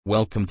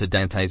Welcome to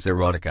Dante's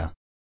Erotica.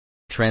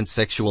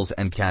 Transsexuals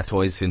and cat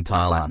toys in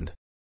Thailand.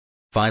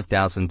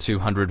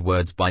 5,200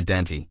 words by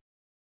Dante.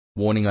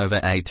 Warning: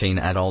 over 18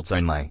 adults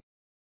only.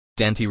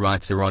 Dante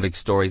writes erotic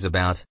stories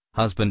about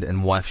husband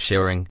and wife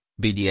sharing,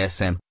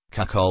 BDSM,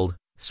 cuckold,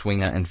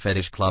 swinger and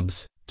fetish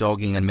clubs,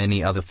 dogging and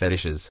many other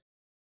fetishes.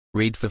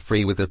 Read for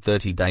free with a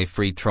 30-day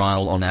free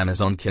trial on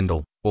Amazon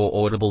Kindle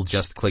or Audible.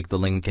 Just click the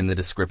link in the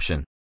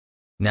description.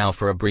 Now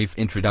for a brief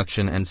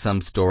introduction and some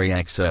story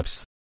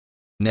excerpts.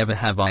 Never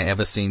have I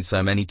ever seen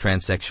so many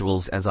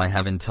transsexuals as I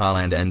have in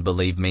Thailand, and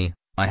believe me,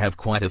 I have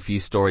quite a few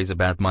stories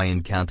about my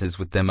encounters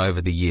with them over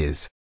the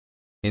years.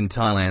 In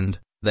Thailand,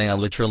 they are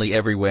literally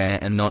everywhere,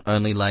 and not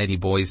only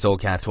ladyboys or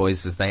cat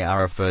toys as they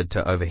are referred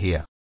to over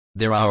here.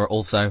 There are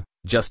also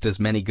just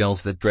as many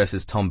girls that dress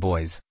as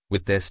tomboys,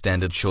 with their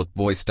standard short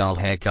boy style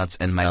haircuts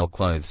and male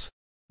clothes.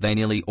 They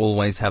nearly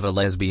always have a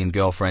lesbian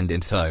girlfriend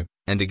in tow,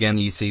 and again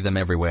you see them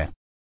everywhere.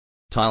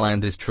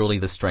 Thailand is truly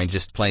the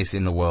strangest place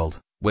in the world,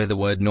 where the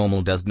word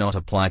normal does not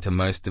apply to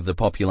most of the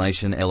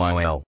population,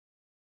 lol.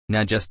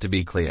 Now just to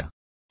be clear,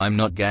 I'm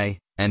not gay,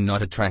 and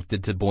not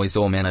attracted to boys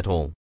or men at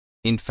all.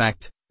 In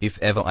fact, if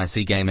ever I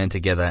see gay men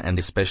together, and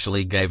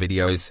especially gay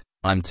videos,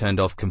 I'm turned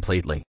off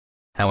completely.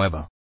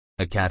 However,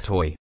 a cat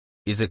toy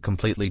is a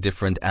completely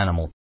different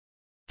animal.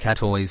 Cat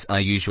toys are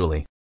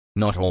usually,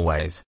 not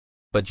always,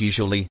 but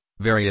usually,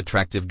 very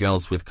attractive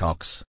girls with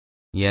cocks.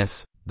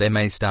 Yes, they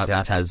may start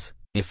out as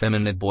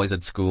effeminate boys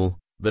at school,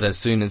 but as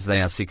soon as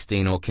they are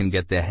 16 or can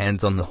get their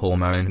hands on the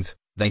hormones,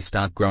 they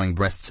start growing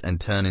breasts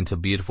and turn into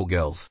beautiful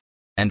girls.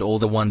 And all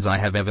the ones I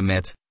have ever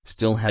met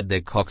still had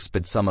their cocks,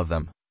 but some of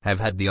them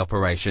have had the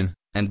operation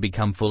and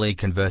become fully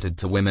converted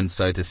to women,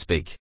 so to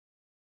speak.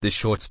 The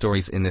short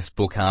stories in this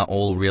book are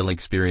all real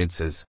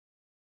experiences.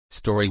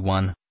 Story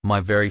 1, my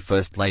very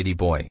first lady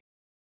boy.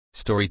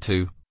 Story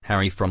 2,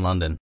 Harry from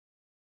London.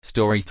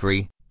 Story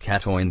 3,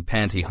 cat toy in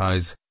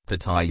pantyhose,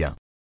 Pattaya.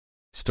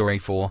 Story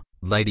 4,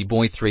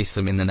 ladyboy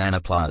threesome in the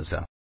Nana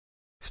Plaza.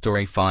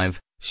 Story 5,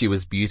 she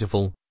was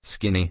beautiful,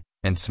 skinny,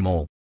 and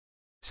small.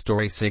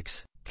 Story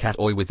 6, cat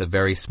toy with a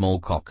very small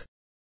cock.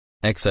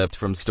 Excerpt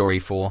from Story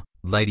 4,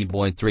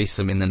 ladyboy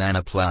threesome in the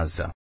Nana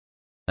Plaza.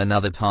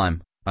 Another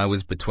time, I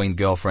was between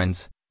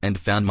girlfriends, and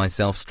found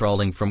myself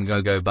strolling from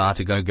go-go bar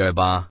to go-go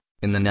bar,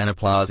 in the Nana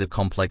Plaza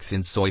complex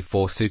in Soi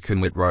 4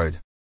 Sukhumvit Road.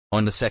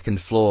 On the second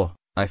floor,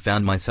 I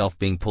found myself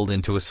being pulled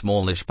into a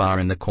smallish bar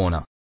in the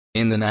corner.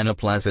 In the Nana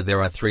Plaza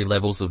there are 3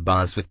 levels of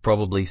bars with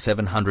probably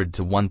 700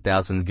 to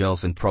 1,000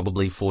 girls and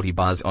probably 40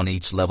 bars on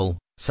each level.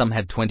 Some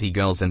had 20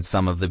 girls and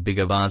some of the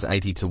bigger bars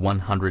 80 to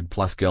 100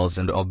 plus girls,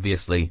 and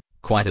obviously,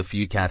 quite a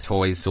few cat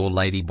toys or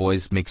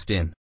ladyboys mixed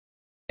in.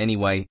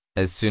 Anyway,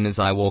 as soon as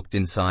I walked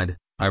inside,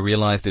 I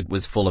realized it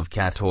was full of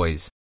cat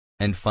toys.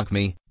 And fuck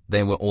me,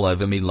 they were all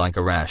over me like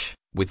a rash,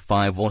 with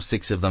 5 or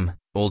 6 of them,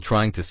 all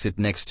trying to sit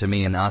next to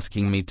me and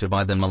asking me to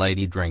buy them a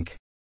lady drink.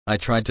 I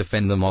tried to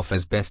fend them off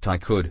as best I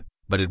could,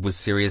 but it was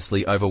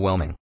seriously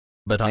overwhelming.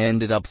 But I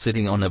ended up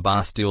sitting on a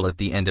bar stool at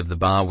the end of the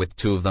bar with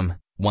 2 of them,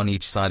 one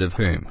each side of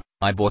whom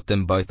I bought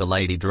them both a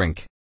lady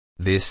drink.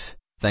 This,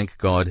 thank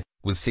God,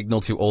 was signal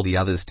to all the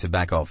others to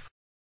back off.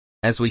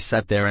 As we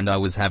sat there and I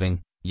was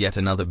having yet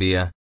another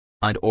beer,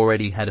 I'd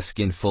already had a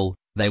skinful.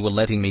 They were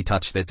letting me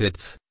touch their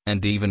tits,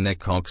 and even their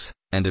cocks,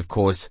 and of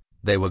course,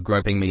 they were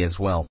groping me as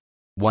well.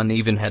 One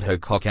even had her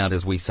cock out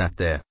as we sat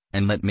there,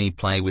 and let me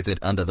play with it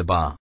under the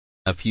bar.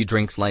 A few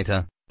drinks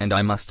later, and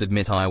I must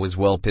admit I was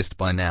well pissed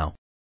by now.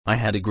 I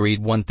had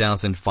agreed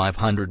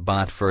 1,500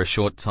 baht for a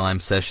short time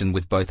session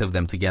with both of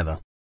them together.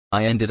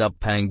 I ended up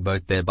paying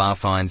both their bar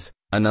fines,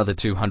 another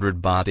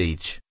 200 baht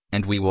each,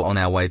 and we were on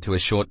our way to a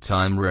short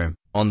time room,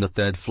 on the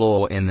 3rd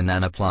floor in the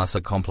Nana Plaza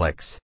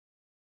complex.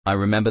 I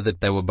remember that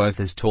they were both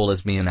as tall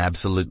as me and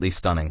absolutely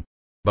stunning.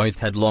 Both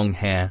had long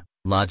hair,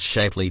 large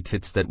shapely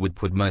tits that would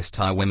put most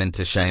Thai women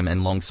to shame,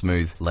 and long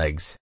smooth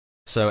legs.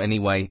 So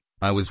anyway,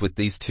 I was with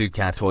these 2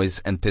 cat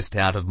toys and pissed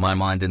out of my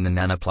mind in the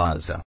Nana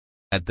Plaza.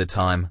 At the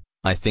time,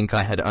 I think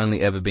I had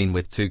only ever been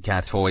with 2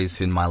 cat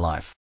toys in my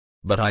life.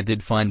 But I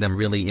did find them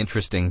really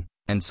interesting,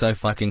 and so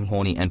fucking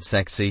horny and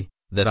sexy,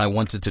 that I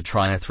wanted to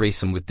try a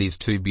threesome with these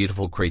 2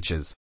 beautiful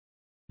creatures.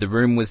 The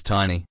room was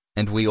tiny,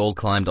 and we all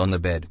climbed on the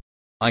bed.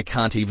 I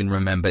can't even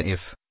remember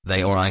if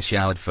they or I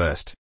showered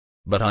first.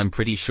 But I'm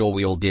pretty sure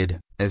we all did,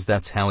 as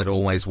that's how it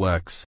always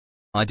works.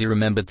 I do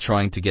remember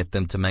trying to get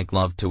them to make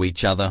love to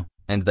each other,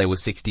 and they were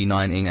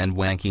 69ing and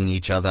wanking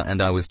each other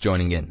and I was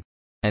joining in.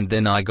 And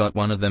then I got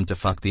one of them to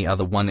fuck the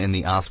other one in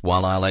the ass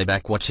while I lay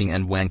back watching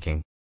and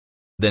wanking.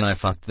 Then I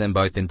fucked them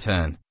both in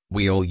turn.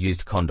 We all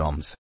used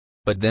condoms.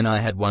 But then I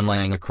had one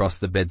laying across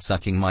the bed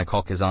sucking my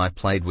cock as I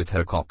played with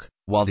her cock,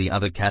 while the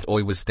other cat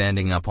toy was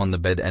standing up on the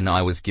bed and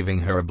I was giving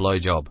her a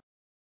blowjob.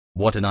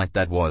 What a night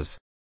that was.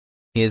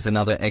 Here's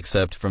another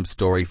excerpt from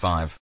Story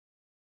 5.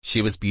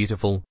 She was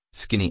beautiful,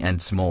 skinny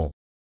and small.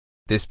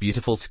 This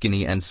beautiful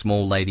skinny and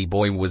small lady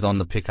boy was on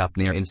the pickup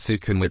near in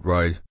Sukhumvit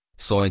Road,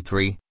 Soi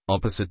 3,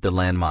 opposite the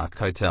Landmark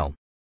Hotel.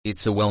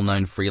 It's a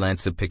well-known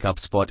freelancer pickup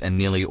spot and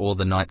nearly all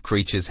the night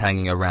creatures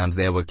hanging around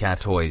there were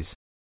cat toys.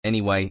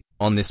 Anyway,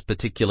 on this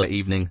particular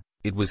evening,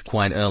 It was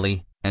quite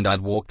early, and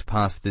I'd walked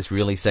past this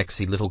really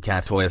sexy little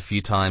cat toy a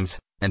few times,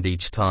 and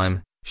each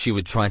time, she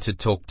would try to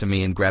talk to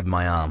me and grab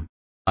my arm.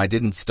 I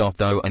didn't stop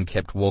though and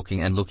kept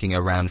walking and looking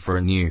around for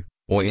a new,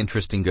 or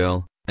interesting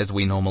girl, as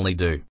we normally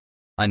do.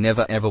 I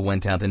never ever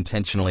went out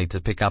intentionally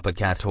to pick up a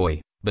cat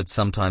toy, but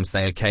sometimes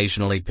they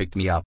occasionally picked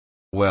me up.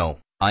 Well,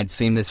 I'd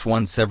seen this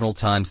one several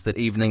times that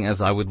evening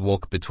as I would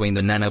walk between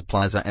the Nana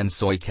Plaza and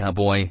Soy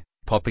Cowboy,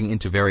 popping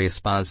into various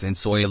bars in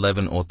Soy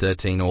 11 or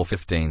 13 or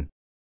 15.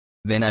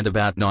 Then at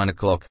about 9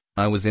 o'clock,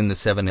 I was in the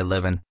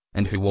 7-Eleven,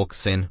 and who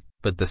walks in,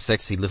 but the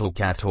sexy little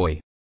cat toy.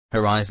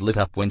 Her eyes lit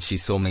up when she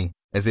saw me,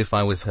 as if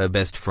I was her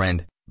best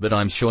friend, but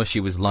I'm sure she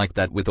was like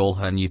that with all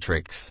her new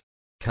tricks.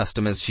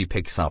 Customers she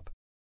picks up.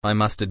 I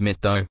must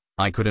admit though,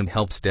 I couldn't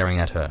help staring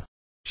at her.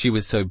 She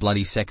was so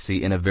bloody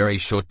sexy in a very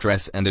short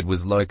dress and it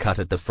was low cut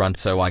at the front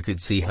so I could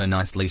see her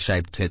nicely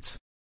shaped tits.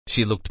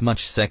 She looked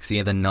much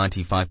sexier than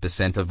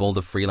 95% of all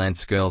the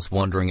freelance girls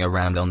wandering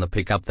around on the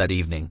pickup that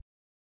evening.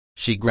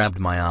 She grabbed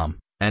my arm,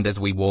 and as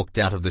we walked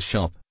out of the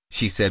shop,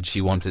 she said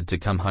she wanted to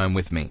come home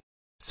with me.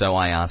 So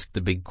I asked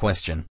the big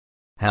question.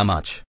 How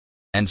much?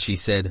 And she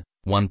said,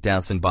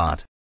 1,000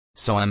 baht.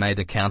 So I made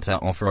a counter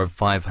offer of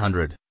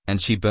 500,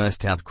 and she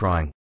burst out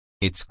crying.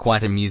 It's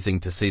quite amusing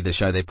to see the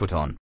show they put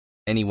on.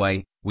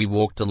 Anyway, we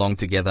walked along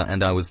together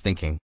and I was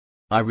thinking.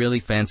 I really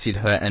fancied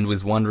her and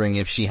was wondering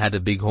if she had a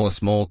big or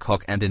small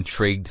cock and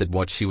intrigued at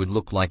what she would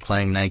look like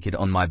laying naked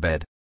on my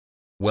bed.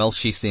 Well,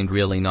 she seemed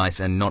really nice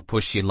and not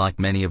pushy like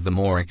many of the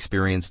more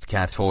experienced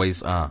cat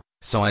toys are,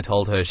 so I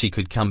told her she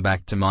could come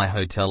back to my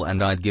hotel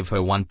and I'd give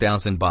her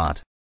 1,000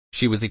 baht.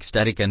 She was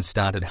ecstatic and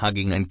started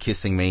hugging and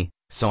kissing me,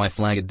 so I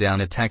flagged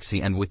down a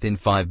taxi and within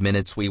 5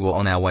 minutes we were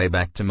on our way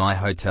back to my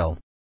hotel.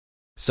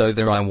 So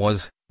there I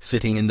was,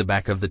 sitting in the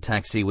back of the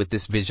taxi with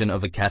this vision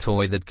of a cat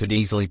toy that could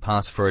easily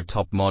pass for a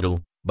top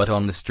model, but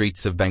on the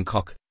streets of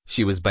Bangkok,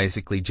 she was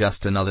basically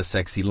just another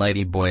sexy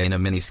lady boy in a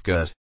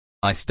miniskirt.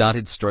 I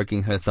started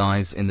stroking her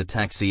thighs in the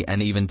taxi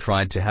and even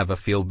tried to have a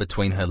feel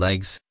between her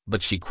legs,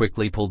 but she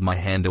quickly pulled my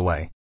hand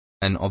away.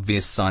 An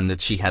obvious sign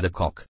that she had a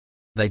cock.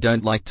 They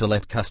don't like to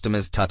let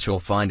customers touch or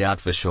find out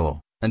for sure,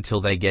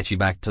 until they get you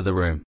back to the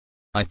room.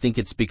 I think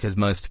it's because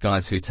most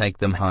guys who take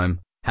them home,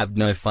 have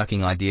no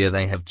fucking idea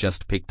they have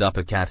just picked up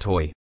a cat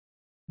toy.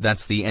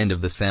 That's the end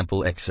of the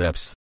sample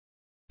excerpts.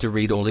 To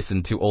read or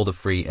listen to all the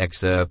free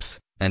excerpts,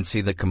 and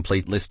see the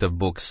complete list of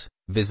books,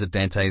 visit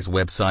Dante's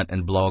website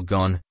and blog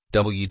on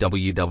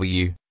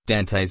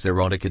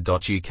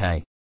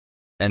www.danteserotica.uk.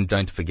 And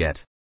don't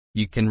forget,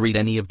 you can read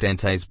any of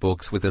Dante's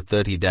books with a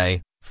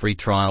 30-day free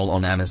trial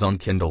on Amazon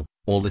Kindle,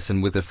 or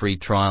listen with a free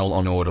trial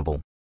on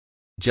Audible.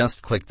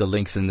 Just click the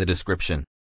links in the description.